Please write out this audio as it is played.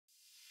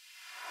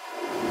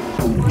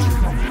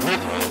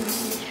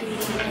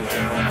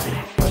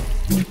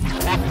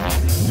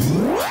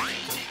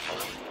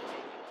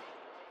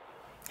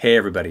Hey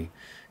everybody.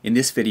 In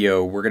this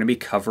video, we're going to be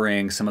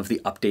covering some of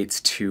the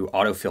updates to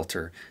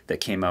autofilter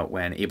that came out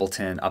when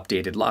Ableton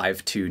updated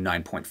live to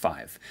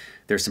 9.5.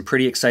 There's some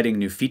pretty exciting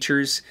new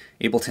features.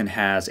 Ableton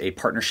has a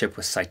partnership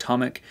with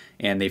Cytomic,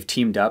 and they've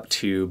teamed up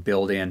to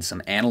build in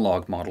some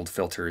analog modeled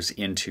filters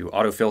into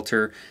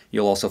autofilter.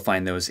 You'll also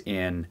find those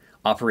in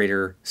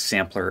operator,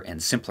 sampler,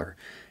 and simpler.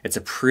 It's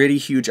a pretty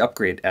huge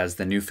upgrade as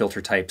the new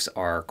filter types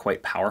are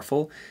quite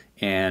powerful.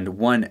 And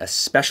one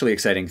especially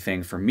exciting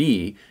thing for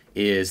me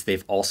is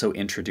they've also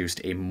introduced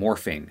a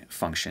morphing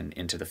function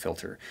into the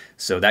filter.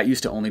 So that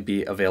used to only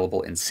be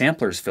available in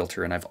Sampler's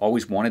filter, and I've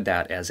always wanted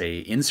that as a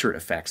insert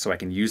effect so I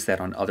can use that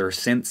on other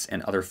synths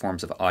and other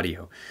forms of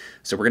audio.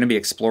 So we're going to be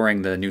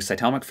exploring the new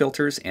Cytomic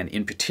filters, and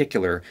in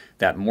particular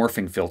that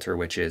morphing filter,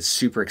 which is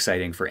super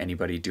exciting for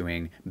anybody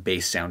doing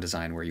bass sound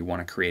design where you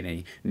want to create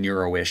any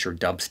Neuro-ish or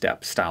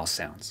dubstep style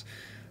sounds.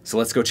 So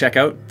let's go check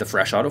out the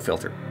fresh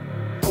autofilter.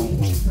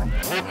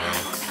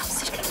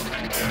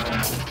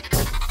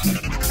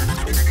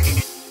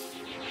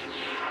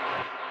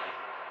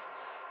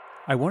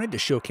 I wanted to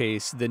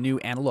showcase the new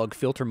analog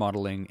filter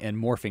modeling and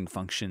morphing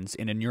functions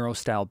in a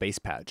Neuro-style bass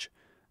patch,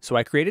 so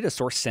I created a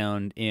source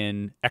sound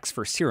in X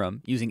for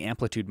Serum using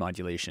amplitude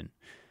modulation.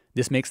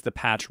 This makes the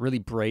patch really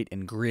bright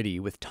and gritty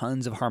with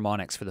tons of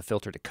harmonics for the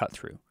filter to cut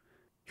through.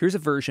 Here's a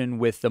version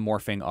with the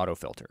morphing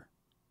autofilter.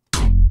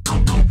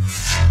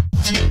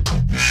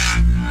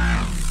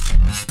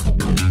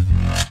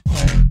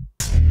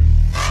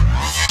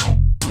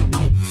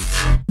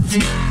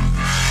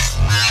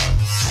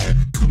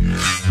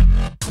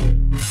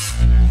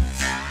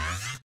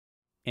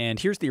 And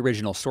here's the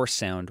original source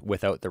sound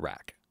without the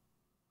rack.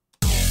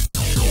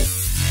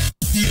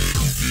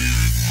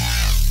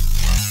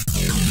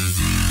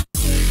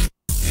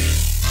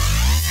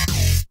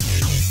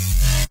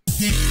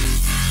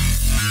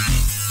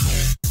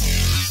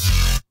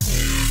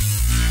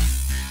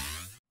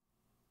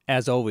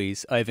 As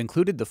always, I've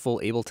included the full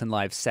Ableton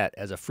Live set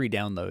as a free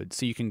download,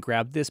 so you can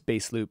grab this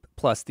bass loop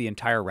plus the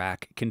entire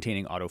rack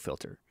containing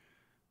autofilter.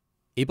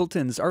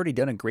 Ableton's already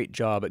done a great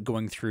job at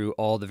going through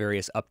all the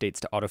various updates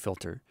to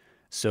autofilter,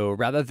 so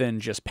rather than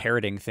just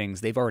parroting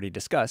things they've already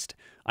discussed,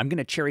 I'm going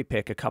to cherry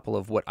pick a couple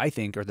of what I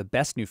think are the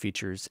best new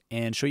features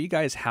and show you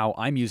guys how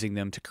I'm using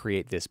them to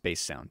create this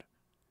bass sound.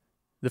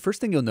 The first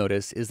thing you'll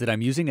notice is that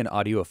I'm using an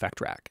audio effect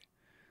rack.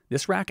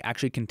 This rack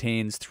actually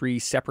contains 3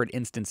 separate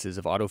instances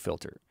of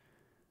autofilter.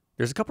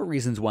 There's a couple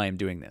reasons why I'm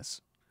doing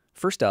this.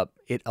 First up,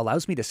 it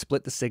allows me to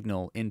split the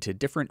signal into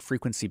different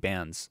frequency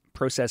bands,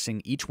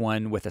 processing each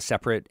one with a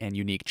separate and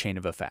unique chain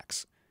of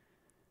effects.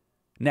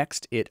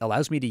 Next, it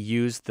allows me to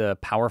use the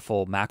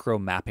powerful macro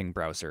mapping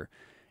browser,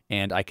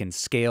 and I can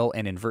scale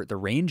and invert the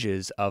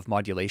ranges of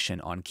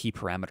modulation on key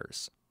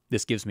parameters.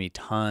 This gives me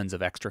tons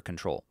of extra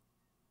control.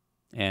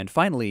 And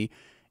finally,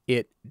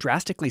 it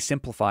drastically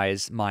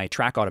simplifies my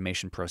track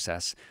automation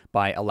process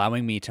by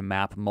allowing me to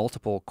map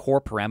multiple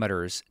core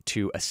parameters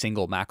to a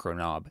single macro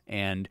knob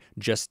and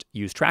just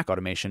use track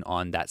automation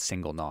on that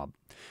single knob.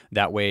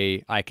 That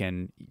way I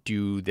can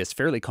do this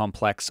fairly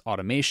complex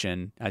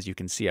automation. As you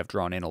can see, I've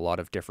drawn in a lot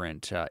of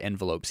different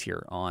envelopes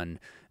here on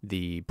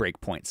the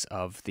breakpoints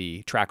of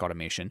the track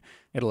automation.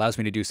 It allows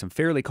me to do some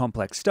fairly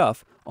complex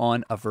stuff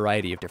on a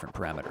variety of different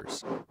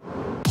parameters.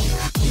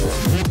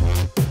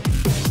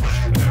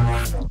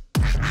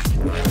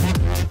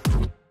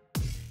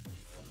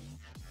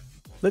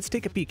 Let's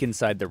take a peek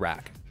inside the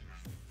rack.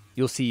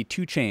 You'll see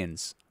 2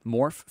 chains,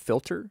 Morph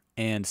filter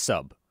and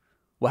sub.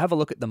 We'll have a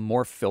look at the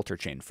Morph filter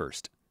chain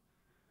first.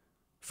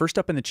 First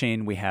up in the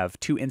chain, we have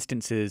 2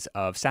 instances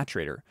of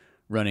saturator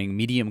running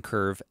medium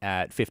curve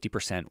at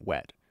 50%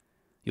 wet.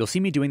 You'll see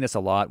me doing this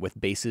a lot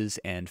with basses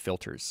and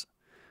filters.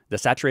 The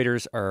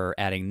saturators are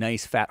adding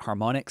nice fat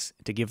harmonics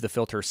to give the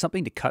filter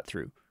something to cut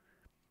through.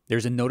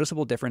 There's a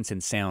noticeable difference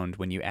in sound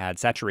when you add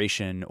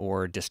saturation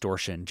or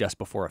distortion just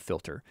before a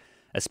filter,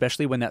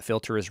 especially when that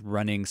filter is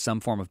running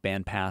some form of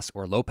bandpass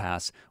or low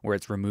pass where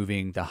it's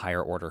removing the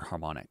higher order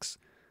harmonics.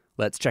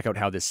 Let's check out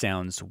how this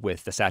sounds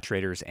with the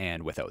saturators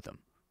and without them.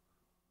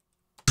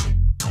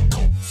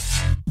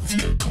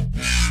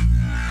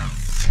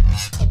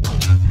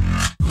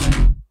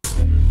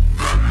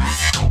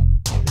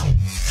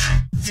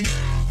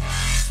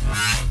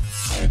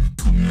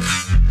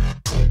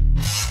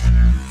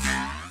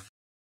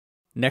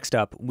 Next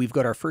up, we've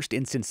got our first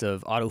instance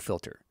of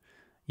autofilter.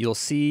 You'll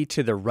see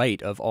to the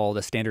right of all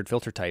the standard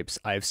filter types,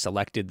 I've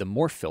selected the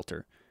Morph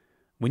filter.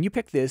 When you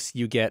pick this,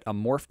 you get a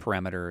Morph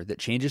parameter that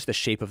changes the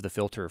shape of the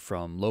filter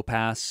from low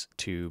pass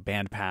to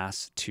band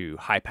pass to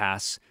high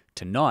pass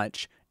to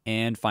notch,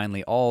 and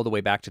finally all the way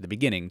back to the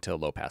beginning to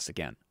low pass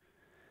again.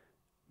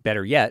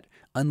 Better yet,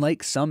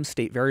 unlike some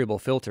state variable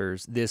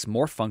filters, this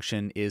Morph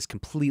function is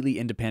completely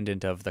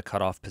independent of the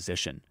cutoff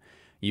position.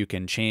 You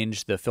can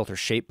change the filter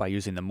shape by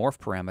using the Morph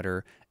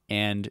parameter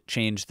and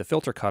change the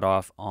filter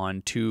cutoff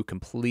on 2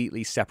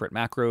 completely separate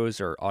macros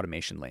or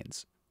automation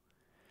lanes.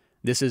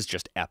 This is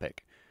just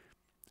epic.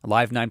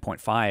 Live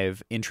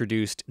 9.5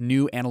 introduced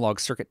new analog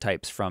circuit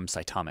types from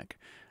Cytomic.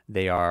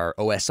 They are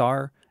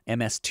OSR,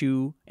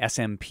 MS2,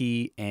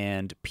 SMP,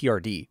 and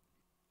PRD.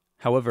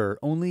 However,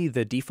 only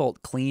the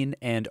default clean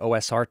and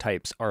OSR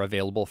types are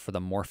available for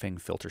the morphing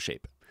filter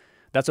shape.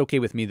 That's okay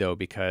with me though,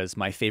 because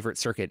my favorite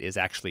circuit is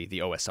actually the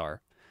OSR.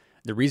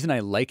 The reason I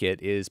like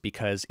it is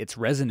because its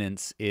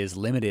resonance is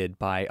limited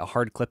by a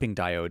hard clipping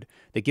diode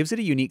that gives it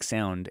a unique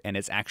sound, and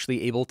it's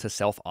actually able to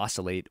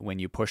self-oscillate when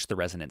you push the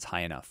resonance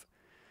high enough.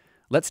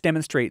 Let's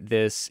demonstrate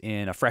this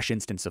in a fresh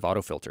instance of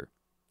autofilter.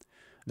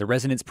 The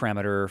resonance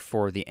parameter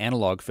for the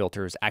analog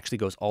filters actually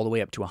goes all the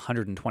way up to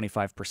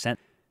 125%.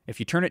 If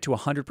you turn it to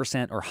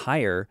 100% or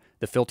higher,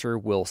 the filter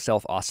will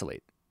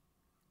self-oscillate.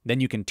 Then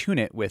you can tune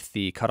it with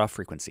the cutoff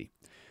frequency.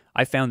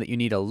 I found that you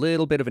need a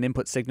little bit of an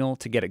input signal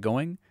to get it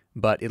going,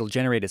 but it'll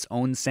generate its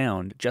own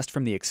sound just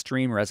from the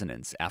extreme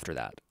resonance after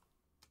that.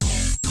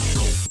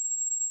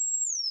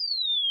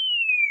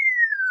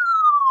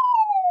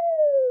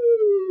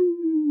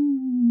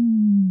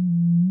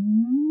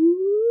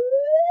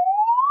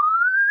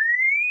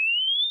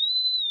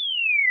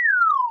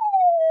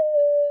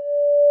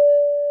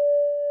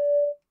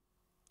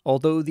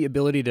 Although the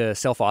ability to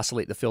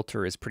self-oscillate the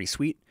filter is pretty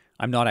sweet,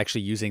 I'm not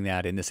actually using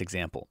that in this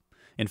example.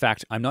 In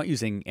fact, I'm not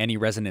using any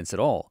resonance at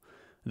all.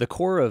 The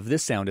core of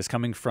this sound is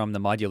coming from the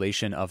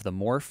modulation of the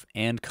morph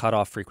and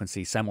cutoff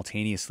frequency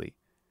simultaneously.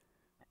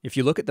 If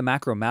you look at the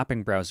macro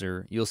mapping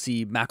browser, you'll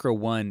see macro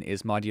 1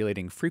 is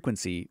modulating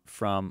frequency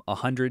from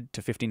 100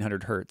 to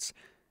 1500 Hz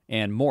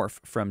and morph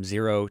from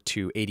 0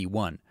 to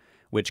 81,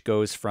 which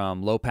goes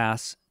from low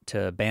pass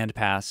to band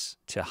pass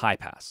to high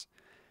pass.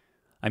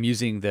 I'm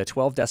using the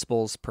 12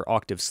 decibels per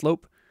octave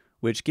slope,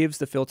 which gives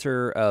the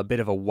filter a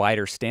bit of a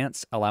wider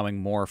stance, allowing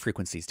more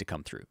frequencies to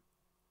come through.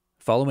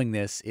 Following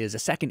this is a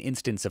second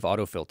instance of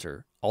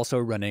autofilter, also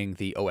running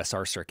the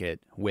OSR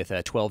circuit with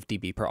a 12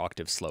 dB per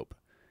octave slope.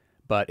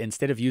 But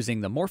instead of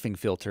using the morphing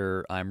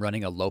filter, I'm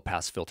running a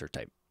low-pass filter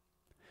type.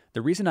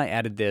 The reason I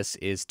added this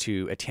is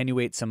to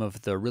attenuate some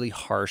of the really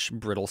harsh,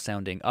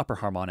 brittle-sounding upper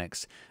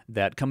harmonics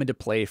that come into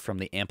play from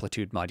the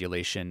amplitude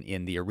modulation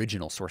in the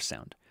original source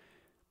sound.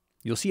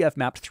 You'll see I've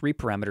mapped 3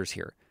 parameters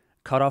here: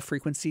 cutoff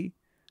frequency,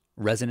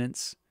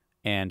 resonance,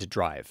 and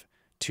drive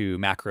to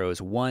macros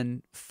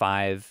 1,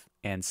 5,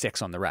 and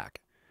 6 on the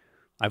rack.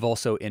 I've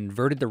also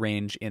inverted the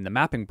range in the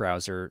mapping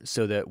browser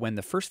so that when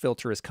the first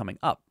filter is coming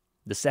up,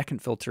 the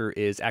second filter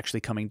is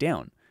actually coming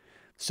down.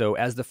 So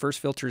as the first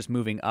filter is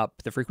moving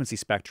up the frequency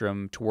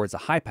spectrum towards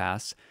a high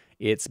pass,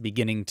 it's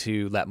beginning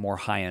to let more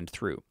high end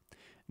through,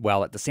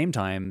 while at the same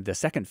time, the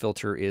second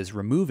filter is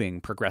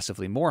removing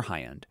progressively more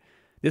high end.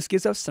 This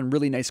gives us some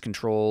really nice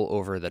control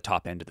over the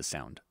top end of the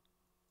sound.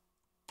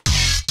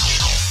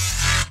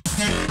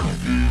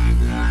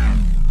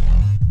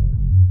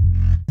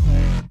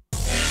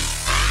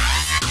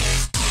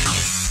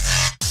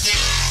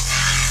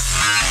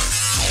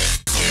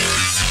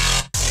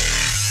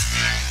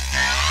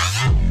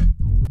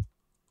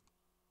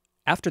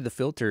 After the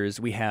filters,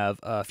 we have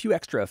a few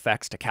extra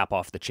effects to cap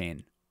off the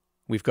chain.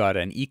 We've got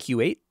an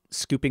EQ8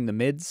 scooping the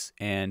mids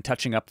and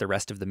touching up the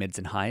rest of the mids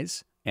and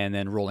highs, and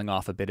then rolling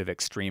off a bit of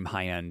extreme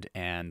high end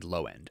and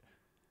low end.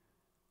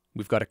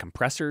 We've got a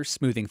compressor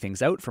smoothing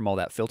things out from all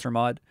that filter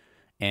mod,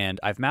 and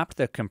I've mapped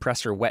the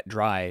compressor wet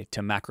dry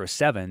to macro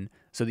 7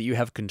 so that you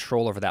have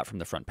control over that from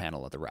the front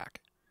panel of the rack.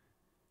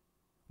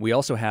 We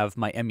also have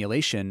my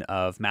emulation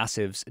of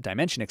Massive's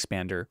Dimension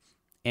Expander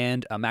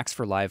and a Max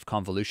for Live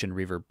Convolution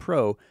Reverb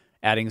Pro,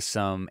 adding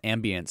some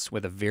ambience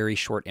with a very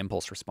short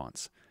impulse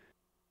response.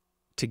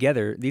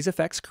 Together, these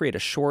effects create a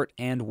short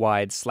and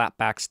wide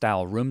slapback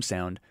style room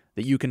sound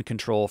that you can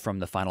control from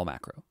the final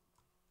macro.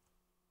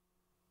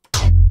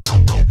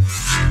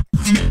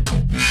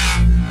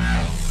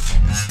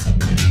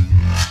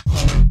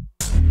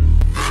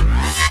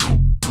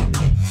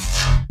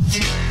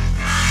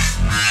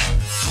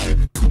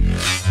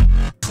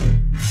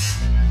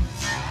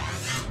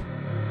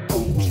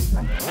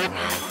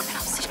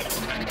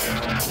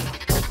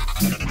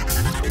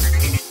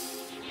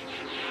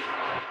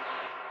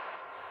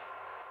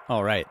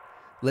 All right,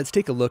 let's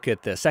take a look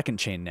at the second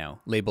chain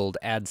now, labeled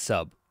Add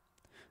Sub.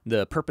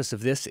 The purpose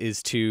of this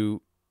is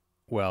to,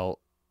 well,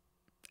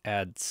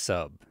 add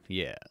sub,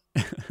 yeah.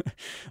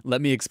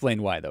 Let me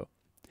explain why, though.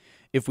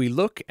 If we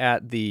look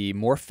at the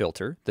morph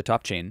filter, the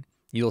top chain,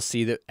 you'll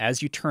see that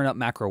as you turn up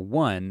macro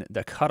 1,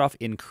 the cutoff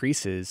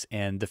increases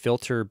and the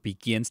filter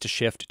begins to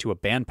shift to a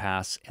band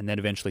pass and then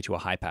eventually to a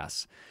high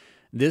pass.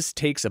 This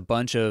takes a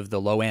bunch of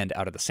the low end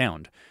out of the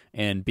sound,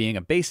 and being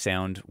a bass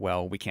sound,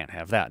 well, we can't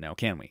have that now,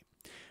 can we?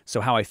 So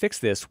how I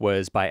fixed this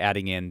was by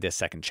adding in this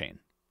second chain.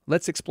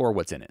 Let's explore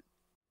what's in it.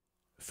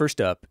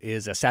 First up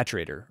is a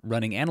saturator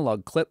running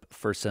analog clip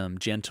for some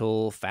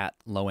gentle, fat,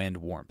 low-end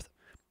warmth.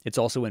 It's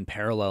also in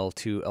parallel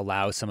to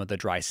allow some of the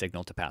dry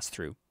signal to pass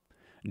through.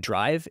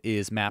 Drive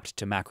is mapped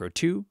to macro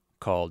 2,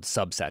 called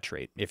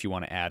subsaturate, if you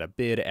want to add a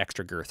bit of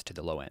extra girth to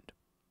the low end.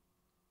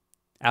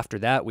 After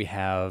that, we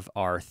have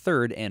our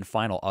third and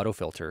final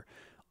autofilter,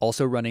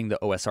 also running the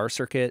OSR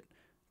circuit,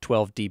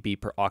 12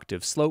 dB per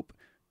octave slope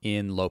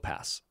in low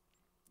pass.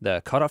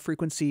 The cutoff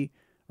frequency,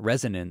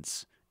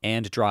 resonance,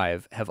 and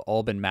drive have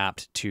all been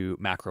mapped to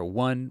macro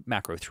 1,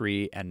 macro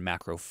 3, and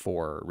macro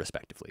 4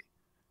 respectively.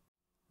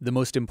 The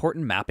most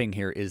important mapping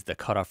here is the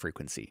cutoff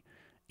frequency.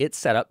 It's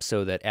set up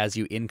so that as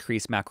you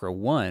increase macro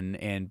 1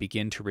 and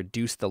begin to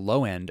reduce the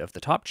low end of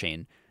the top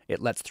chain,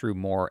 it lets through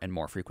more and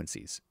more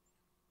frequencies.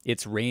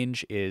 Its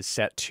range is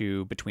set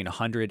to between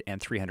 100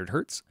 and 300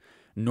 Hz.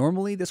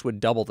 Normally this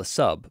would double the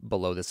sub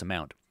below this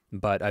amount,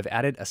 but I've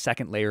added a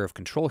second layer of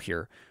control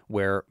here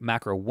where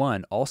macro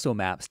 1 also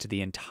maps to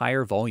the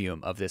entire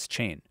volume of this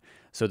chain,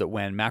 so that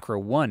when macro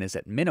 1 is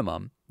at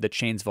minimum, the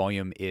chain's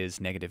volume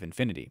is negative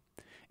infinity,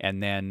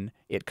 and then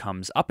it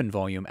comes up in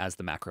volume as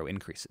the macro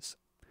increases.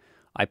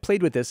 I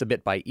played with this a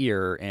bit by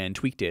ear and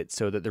tweaked it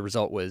so that the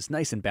result was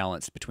nice and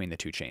balanced between the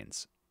two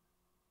chains.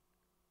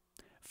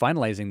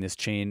 Finalizing this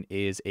chain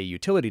is a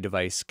utility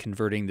device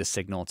converting the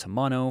signal to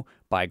mono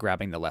by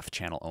grabbing the left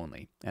channel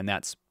only, and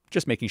that's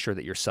just making sure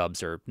that your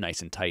subs are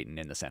nice and tight and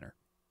in the center.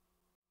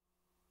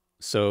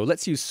 So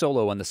let's use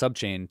solo on the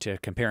subchain to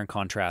compare and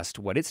contrast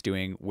what it's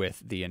doing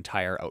with the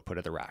entire output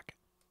of the rack.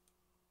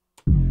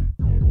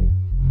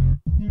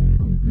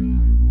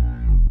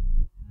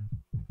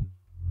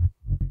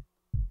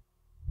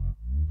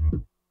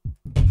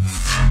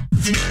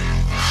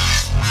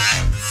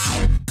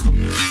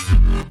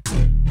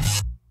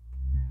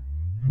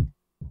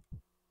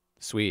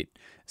 Sweet.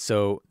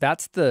 So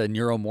that's the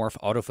Neuro Morph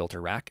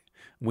autofilter rack.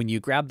 When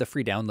you grab the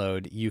free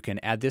download, you can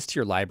add this to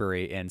your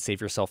library and save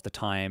yourself the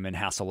time and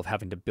hassle of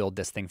having to build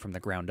this thing from the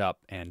ground up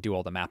and do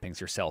all the mappings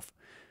yourself.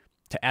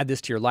 To add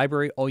this to your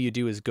library, all you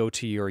do is go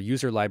to your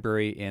user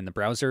library in the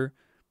browser,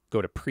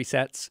 go to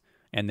presets,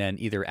 and then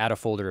either add a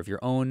folder of your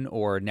own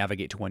or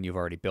navigate to one you've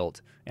already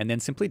built, and then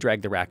simply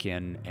drag the rack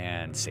in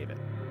and save it.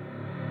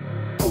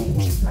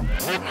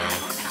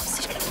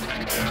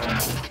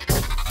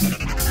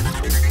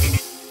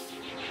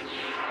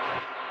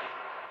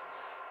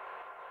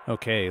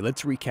 Okay,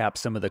 let's recap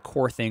some of the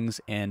core things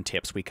and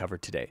tips we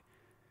covered today.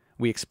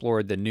 We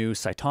explored the new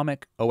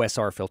Cytomic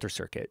OSR filter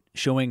circuit,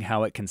 showing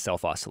how it can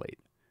self-oscillate.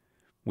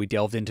 We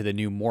delved into the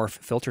new Morph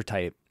filter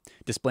type,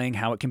 displaying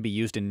how it can be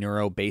used in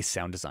Neuro bass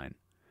sound design.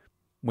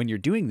 When you're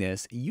doing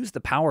this, use the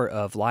power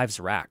of Live's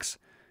racks.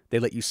 They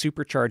let you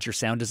supercharge your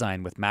sound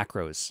design with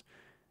macros.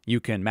 You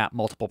can map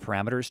multiple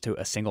parameters to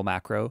a single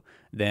macro,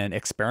 then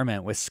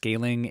experiment with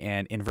scaling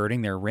and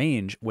inverting their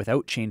range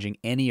without changing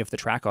any of the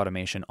track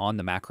automation on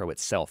the macro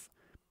itself.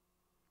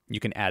 You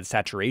can add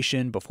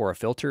saturation before a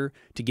filter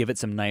to give it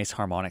some nice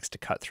harmonics to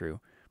cut through.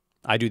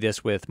 I do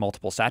this with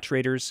multiple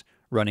saturators,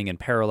 running in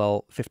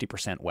parallel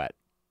 50% wet.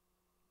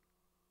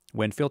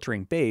 When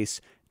filtering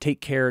bass, take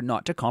care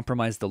not to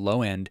compromise the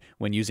low end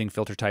when using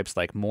filter types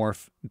like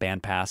Morph,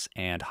 bandpass,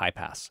 and high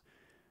pass.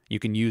 You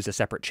can use a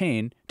separate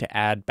chain to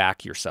add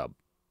back your sub.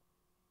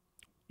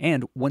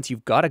 And once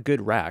you've got a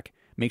good rack,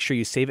 make sure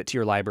you save it to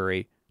your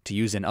library to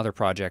use in other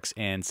projects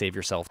and save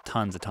yourself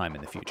tons of time in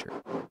the future.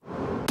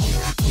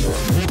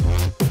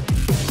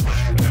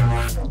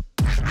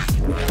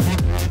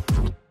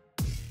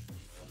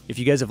 If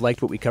you guys have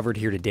liked what we covered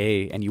here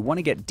today and you want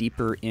to get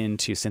deeper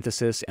into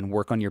synthesis and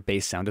work on your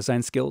bass sound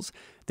design skills,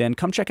 then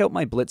come check out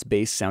my Blitz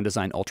Bass Sound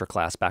Design Ultra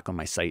class back on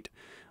my site.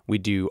 We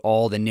do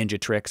all the ninja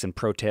tricks and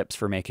pro tips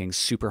for making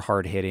super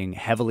hard-hitting,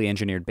 heavily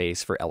engineered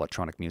bass for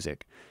electronic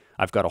music.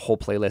 I've got a whole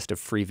playlist of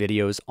free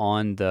videos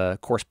on the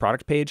course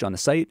product page on the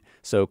site,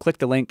 so click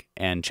the link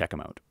and check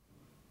them out.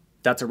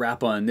 That's a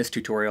wrap on this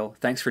tutorial.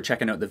 Thanks for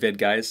checking out the vid,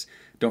 guys.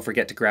 Don't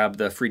forget to grab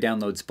the free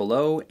downloads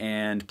below,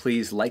 and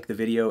please like the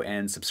video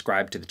and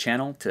subscribe to the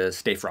channel to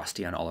stay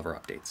frosty on all of our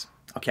updates.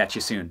 I'll catch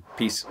you soon.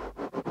 Peace.